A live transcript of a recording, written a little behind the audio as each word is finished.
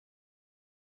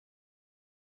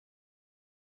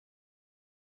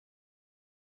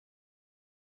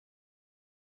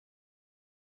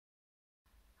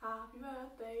Happy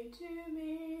birthday to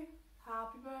me,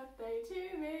 happy birthday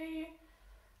to me.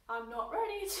 I'm not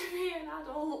ready to be an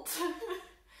adult.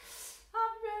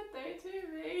 Happy birthday to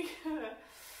me.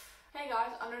 Hey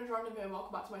guys, I'm Random here and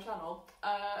welcome back to my channel.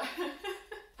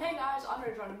 Hey guys, I'm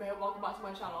Random here and welcome back to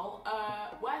my channel.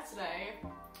 Where today,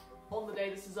 on the day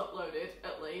this is uploaded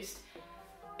at least,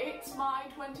 it's my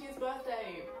 20th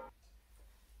birthday.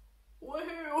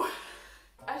 Woohoo!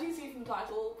 As you can see from the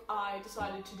title, I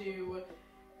decided to do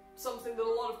something that a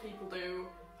lot of people do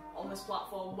on this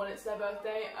platform when it's their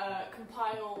birthday,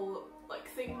 compile like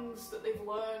things that they've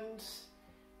learned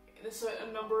in a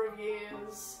certain number of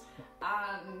years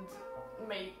and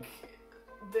make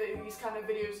these kind of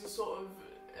videos as sort of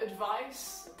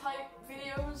advice type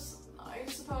videos, I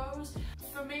suppose.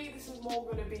 For me, this is more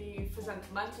going to be for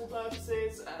sentimental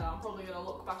purposes, and I'm probably going to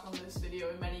look back on this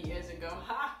video in many years and go,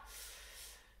 ha!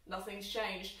 Nothing's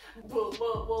changed.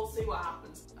 We'll see what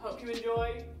happens. Hope you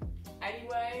enjoy.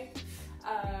 Anyway,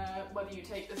 whether you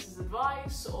take this as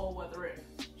advice or whether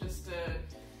it's just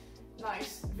a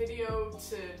nice video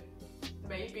to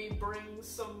maybe bring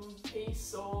some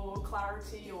peace or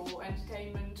clarity or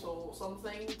entertainment or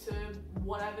something to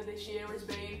whatever this year has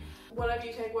been. Whatever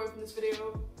you take away from this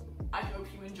video, I hope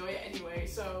you enjoy it anyway.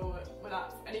 So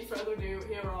without any further ado,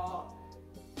 here are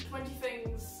 20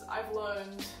 things I've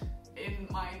learned in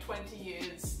my 20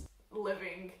 years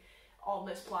living on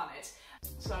this planet.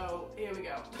 So here we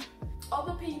go.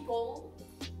 Other people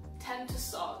tend to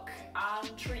suck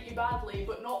and treat you badly,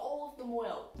 but not all of them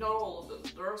will. Not all of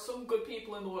them. There are some good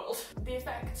people in the world. The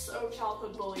effects of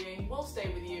childhood bullying will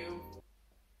stay with you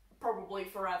probably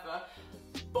forever,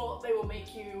 but they will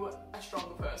make you a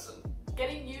stronger person.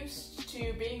 Getting used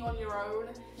to being on your own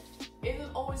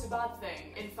isn't always a bad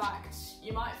thing. In fact,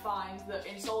 you might find that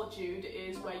in solitude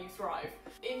is where you thrive.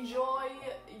 Enjoy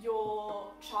your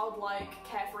childlike,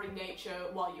 carefree nature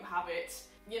while you have it.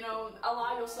 You know,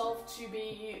 allow yourself to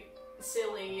be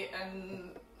silly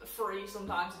and free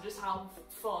sometimes and just have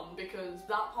fun, because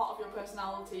that part of your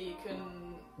personality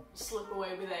can slip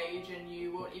away with age and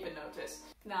you won't even notice.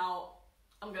 Now,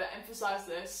 I'm going to emphasize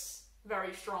this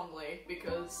very strongly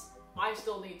because I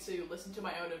still need to listen to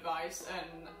my own advice,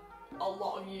 and a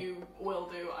lot of you will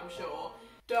do, I'm sure.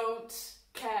 Don't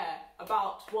care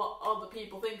about what other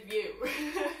people think of you.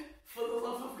 For the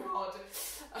love of God.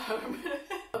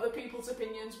 Other people's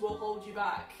opinions will hold you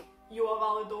back. You are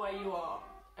valid the way you are,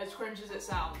 as cringe as it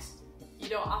sounds. You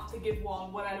don't have to give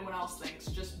one what anyone else thinks,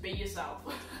 just be yourself.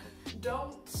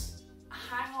 Don't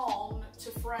hang on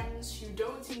to friends who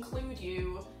don't include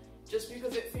you just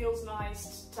because it feels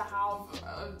nice to have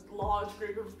a large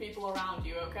group of people around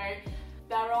you, okay?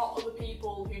 There are other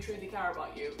people who truly care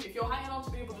about you. If you're hanging on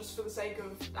to people just for the sake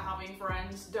of having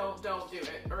friends, don't do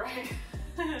it, alright?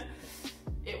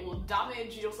 It will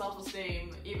damage your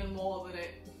self-esteem even more than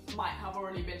it might have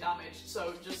already been damaged.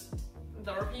 So just,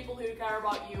 there are people who care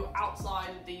about you outside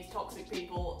of these toxic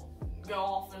people. Go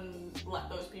off and let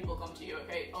those people come to you,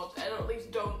 okay? Or at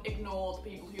least don't ignore the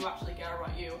people who actually care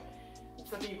about you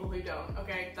for people who don't,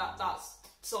 okay? That's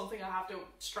something I have to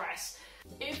stress.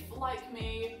 If, like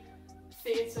me,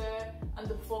 theatre and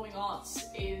the performing arts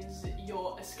is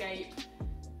your escape,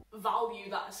 value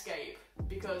that escape,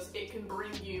 because it can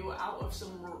bring you out of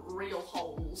some real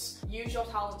holes. Use your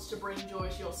talents to bring joy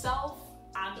to yourself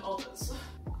and others.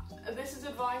 This is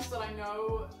advice that I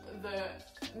know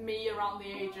that me around the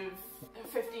age of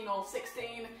 15 or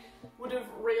 16 would have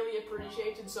really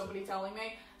appreciated somebody telling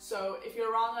me. So if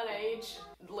you're around that age,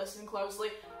 listen closely.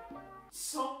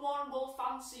 Someone will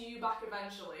fancy you back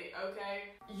eventually,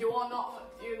 okay? You're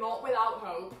not without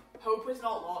hope. Hope is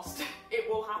not lost. It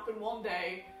will happen one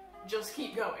day. Just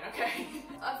keep going, okay?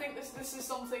 I think this is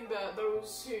something that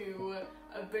those who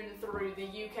have been through the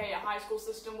UK high school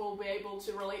system will be able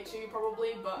to relate to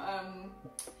probably, but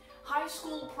high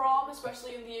school prom,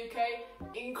 especially in the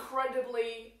UK,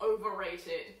 incredibly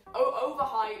overrated.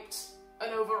 Overhyped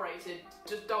and overrated.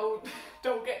 Just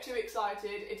don't get too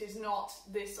excited. It is not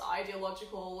this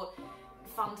ideological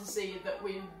fantasy that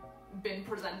we've been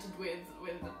presented with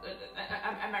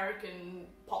American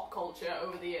pop culture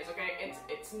over the years, okay?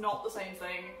 It's not the same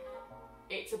thing.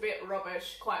 It's a bit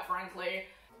rubbish, quite frankly.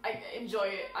 I enjoy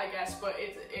it, I guess, but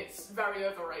it's very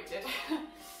overrated.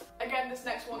 Again, this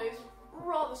next one is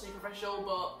rather superficial,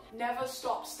 but never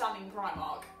stop standing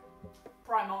Primark.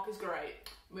 Primark is great.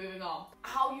 Moving on.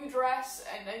 How you dress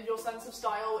and your sense of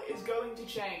style is going to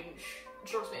change.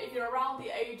 Trust me, if you're around the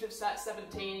age of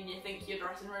 17 and you think you're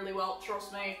dressing really well,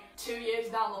 trust me, 2 years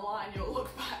down the line you'll look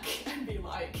back and be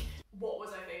like, what was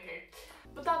I thinking?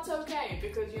 But that's okay,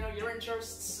 because, you know, your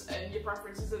interests and your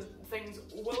preferences and things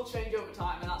will change over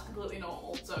time, and that's completely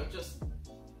normal. So just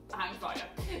hang fire.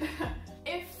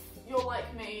 If you're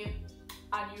like me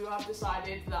and you have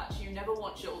decided that you never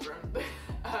want children,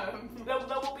 there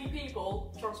will be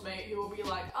people, trust me, who will be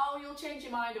like, oh, you'll change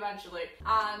your mind eventually.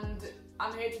 And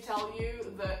I'm here to tell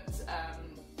you that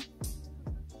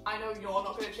I know you're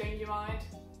not going to change your mind,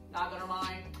 neither am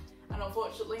I, and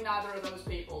unfortunately neither are those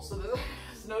people, so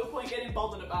there's no point getting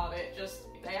bothered about it. Just,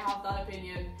 they have that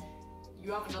opinion,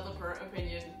 you have another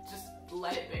opinion, just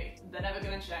let it be. They're never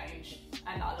going to change,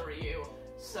 and neither are you,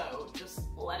 so just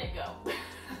let it go.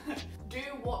 Do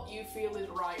what you feel is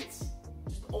right,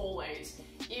 always.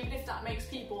 Even if that makes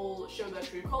people show their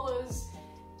true colours,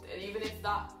 even if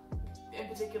that in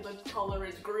particular colour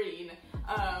is green,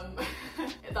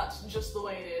 that's just the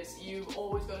way it is. You've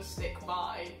always got to stick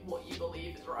by what you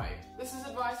believe is right. This is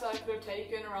advice that I could have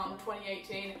taken around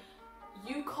 2018.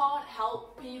 You can't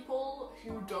help people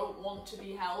who don't want to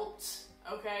be helped,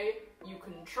 okay? You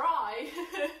can try,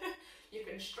 you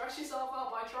can stress yourself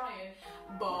out by trying,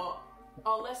 but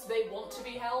unless they want to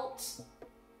be helped,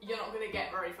 you're not going to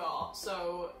get very far.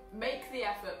 So make the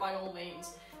effort by all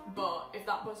means, but if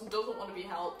that person doesn't want to be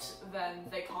helped, then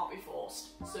they can't be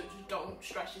forced. So just don't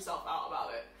stress yourself out about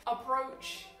it.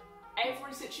 Approach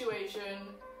every situation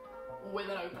with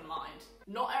an open mind.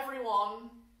 Not everyone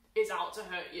is out to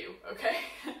hurt you, okay?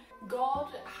 God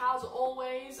has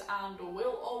always and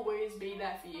will always be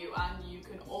there for you, and you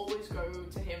can always go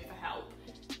to him for help.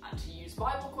 And to use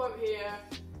Bible quote here,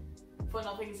 for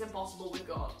nothing is impossible with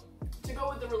God. To go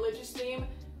with the religious theme,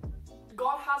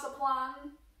 God has a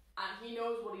plan and he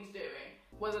knows what he's doing.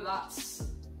 Whether that's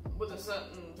with a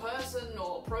certain person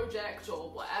or project or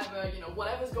whatever, you know,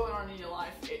 whatever's going on in your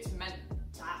life, it's meant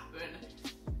to happen.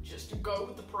 Just go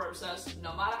with the process,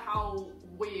 no matter how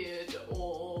weird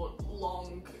or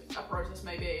long a process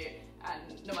may be,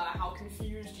 and no matter how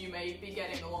confused you may be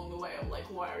getting along the way of like,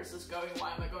 where is this going,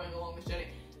 why am I going along this journey?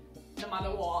 No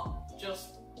matter what,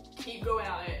 just keep going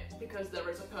at it because there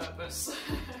is a purpose.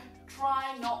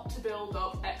 Try not to build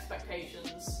up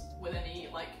expectations with any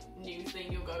like new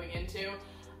thing you're going into,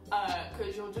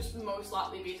 because you'll just most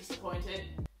likely be disappointed.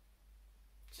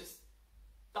 Just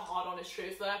the hard honest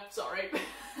truth there, sorry.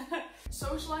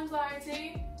 Social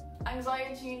anxiety,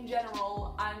 anxiety in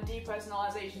general, and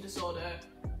depersonalization disorder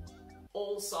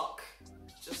all suck.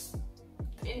 Just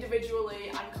individually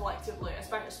and collectively,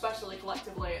 especially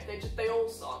collectively, they all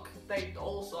suck. They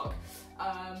all suck.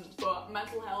 But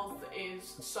mental health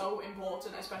is so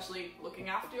important, especially looking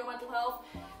after your mental health.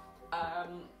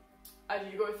 As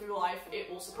you go through life,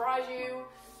 it will surprise you.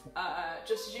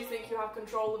 Just as you think you have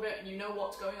control of it and you know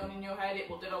what's going on in your head, it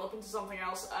will develop into something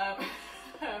else.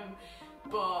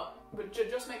 But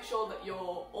just make sure that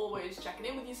you're always checking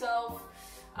in with yourself,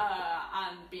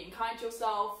 and being kind to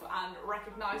yourself and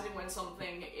recognising when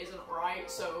something isn't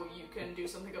right so you can do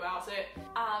something about it.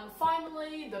 And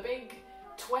finally, the big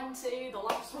 20, the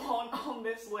last one on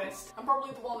this list, and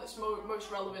probably the one that's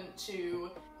most relevant to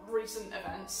recent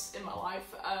events in my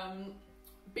life,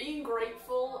 being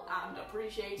grateful and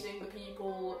appreciating the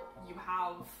people you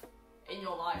have in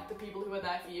your life, the people who are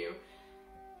there for you,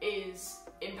 is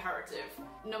imperative.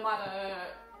 No matter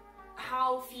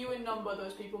how few in number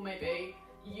those people may be,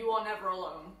 you are never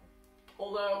alone.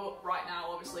 Although right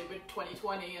now, obviously with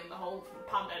 2020 and the whole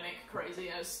pandemic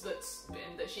craziness that's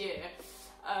been this year,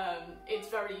 it's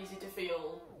very easy to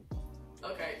feel,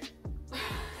 okay,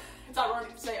 it's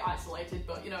ironic to say isolated,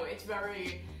 but you know, it's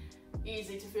very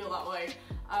easy to feel that way.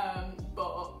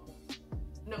 But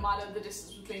no matter the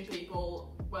distance between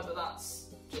people, whether that's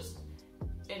just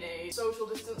in a social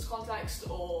distance context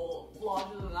or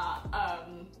larger than that,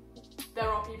 there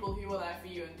are people who are there for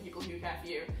you and people who care for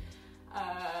you.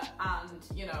 And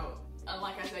you know, and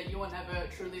like I said, you are never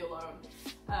truly alone.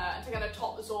 And to kind of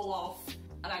top this all off,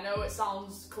 and I know it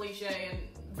sounds cliche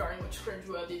and very much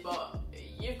cringeworthy, but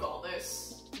you've got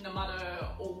this. No matter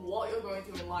what you're going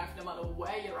through in life, no matter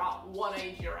where you're at, what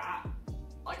age you're at,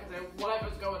 like I said,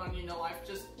 whatever's going on in your life,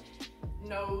 just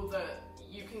know that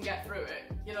you can get through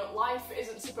it. You know, life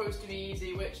isn't supposed to be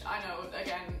easy, which I know,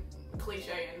 again,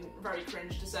 cliche and very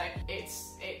cringe to say.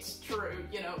 It's true,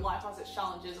 you know, life has its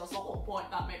challenges, that's the whole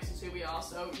point that makes us who we are.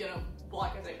 So, you know,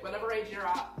 like I say, whatever age you're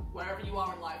at, wherever you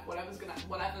are in life,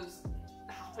 whatever's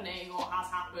happening or has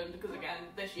happened, because again,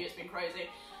 this year's been crazy,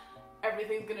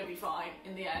 everything's gonna be fine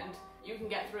in the end. You can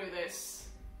get through this,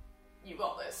 you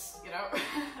got this, you know?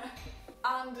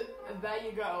 And there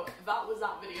you go, that was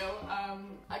that video.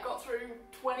 I got through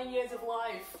 20 years of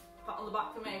life, pat on the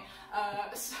back for me.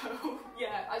 So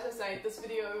yeah, as I say, this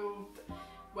video,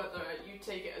 whether you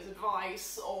take it as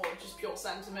advice or just pure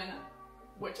sentiment,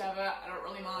 whichever, I don't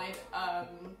really mind.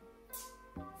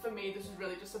 for me, this is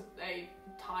really just a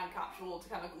time capsule to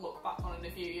kind of look back on in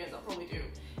a few years. I'll probably do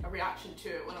a reaction to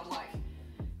it when I'm like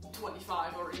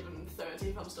 25 or even 30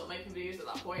 if I'm still making videos at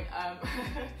that point. And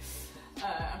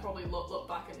probably look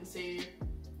back and see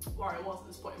where I was at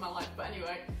this point in my life. But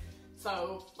anyway,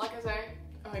 so like I say,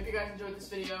 I hope you guys enjoyed this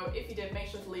video. If you did, make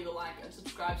sure to leave a like and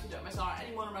subscribe so you don't miss out on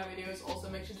any more of my videos. Also,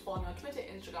 make sure to follow me on Twitter,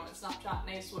 Instagram and Snapchat,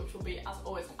 names which will be, as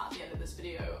always, at the end of this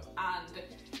video. And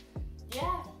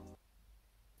yeah,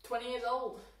 20 years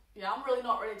old. Yeah, I'm really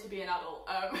not ready to be an adult.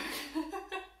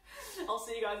 I'll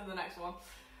see you guys in the next one.